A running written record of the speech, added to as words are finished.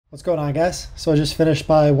What's going on, guys? So I just finished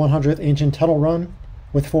my 100th Ancient Tunnel run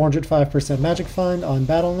with 405% Magic Find on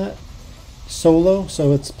BattleNet. Solo,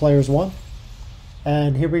 so it's players 1.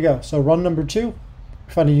 And here we go. So run number 2,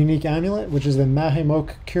 we find a unique amulet, which is the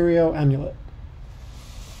Mahimok Curio Amulet.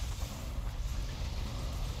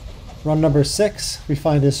 Run number 6, we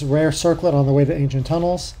find this rare circlet on the way to Ancient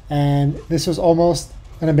Tunnels. And this was almost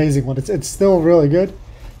an amazing one. It's still really good.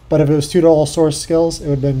 But if it was 2 to all source skills, it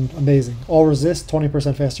would have been amazing. All resist,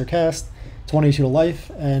 20% faster cast, 22 to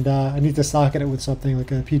life, and I need to socket it with something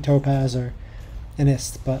like a P Topaz or an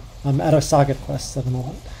Ist, but I'm out of socket quests at the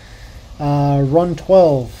moment. Run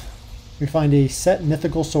 12, we find a set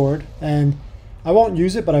mythical sword, and I won't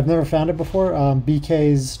use it, but I've never found it before,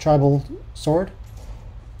 BK's tribal sword.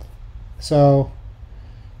 So,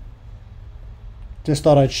 just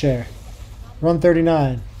thought I'd share. Run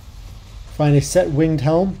 39. Find a set winged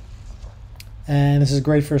helm, and this is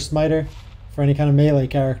great for a smiter, for any kind of melee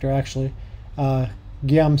character actually.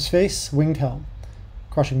 Guillaume's face, winged helm,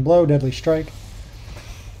 crushing blow, deadly strike.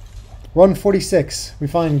 Run 46, we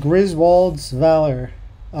find Griswold's Valor.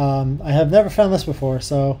 I have never found this before,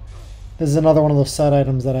 so this is another one of those side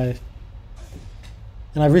items that I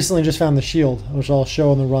recently just found the shield, which I'll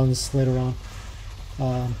show in the runs later on.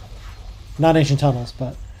 Not Ancient Tunnels,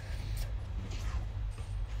 but.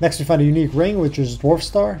 Next we find a unique ring, which is Dwarf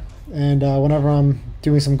Star, and whenever I'm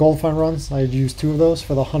doing some gold find runs, I use 2 of those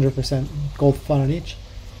for the 100% gold find on each.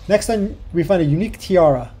 Next time we find a unique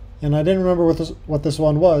tiara, and I didn't remember what this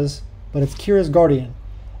one was, but it's Kira's Guardian.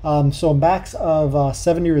 So max of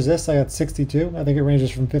 70 resist, I got 62. I think it ranges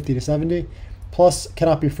from 50 to 70, plus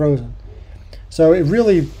cannot be frozen. So it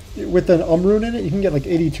really, with an rune in it, you can get like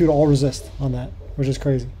 82 to all resist on that, which is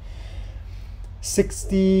crazy.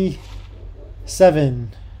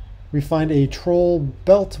 67. We find a troll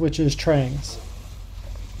belt, which is Trang's.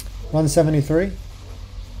 Run 73.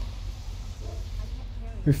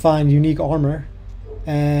 We find unique armor,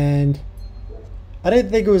 and I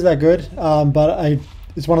didn't think it was that good, but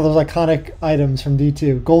it's one of those iconic items from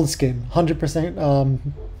D2. Gold skin, 100%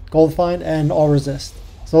 gold find and all resist.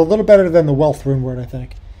 So a little better than the wealth rune word, I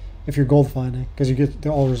think, if you're gold finding, because you get the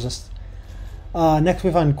all resist. Next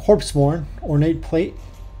we find Corpseborn, ornate plate.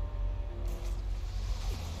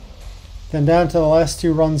 Then down to the last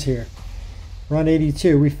 2 runs here. Run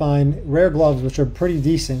 82, we find rare gloves, which are pretty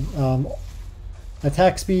decent.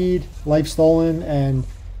 Attack speed, life stolen, and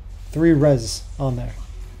 3 res on there.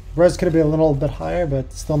 Res could have been a little bit higher,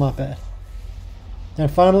 but still not bad. And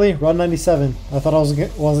finally, run 97. I thought I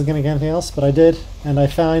wasn't going to get anything else, but I did, and I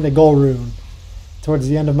found a gold rune towards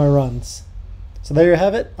the end of my runs. So there you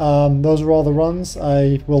have it. Those are all the runs.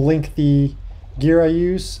 I will link the gear I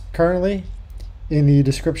use currently in the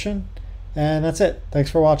description. And that's it. Thanks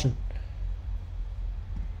for watching.